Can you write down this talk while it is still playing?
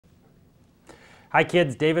Hi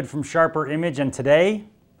kids, David from Sharper Image, and today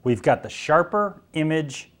we've got the Sharper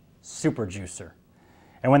Image Super Juicer.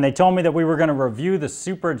 And when they told me that we were going to review the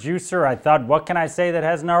Super Juicer, I thought, what can I say that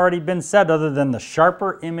hasn't already been said other than the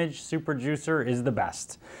Sharper Image Super Juicer is the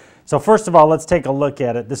best. So first of all, let's take a look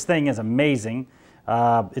at it. This thing is amazing.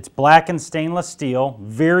 It's black and stainless steel,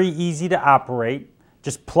 very easy to operate.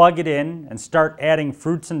 Just plug it in and start adding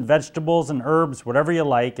fruits and vegetables and herbs, whatever you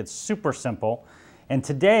like. It's super simple. And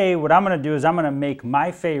today, what I'm going to do is I'm going to make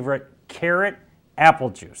my favorite carrot apple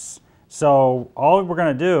juice. So all we're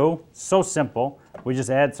going to do, so simple, we just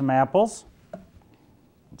add some apples.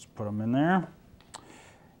 Let's put them in there.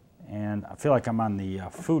 And I feel like I'm on the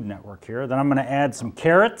Food Network here. Then I'm going to add some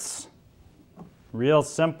carrots. Real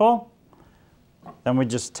simple. Then we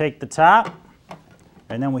just take the top,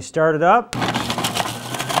 and then we start it up.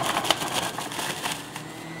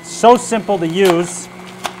 So simple to use.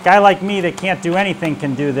 A guy like me that can't do anything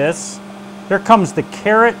can do this. Here comes the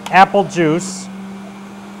carrot apple juice.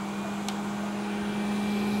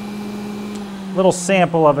 Little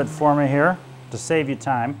sample of it for me here to save you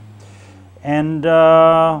time. And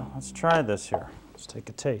let's try this here. Let's take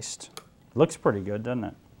a taste. It looks pretty good, doesn't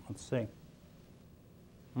it? Let's see.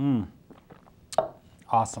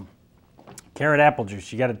 Awesome. Carrot apple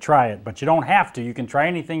juice, you got to try it, but you don't have to. You can try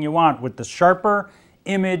anything you want with the Sharper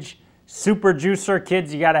Image Super Juicer.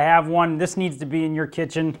 Kids, you got to have one. This needs to be in your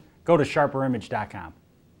kitchen. Go to sharperimage.com.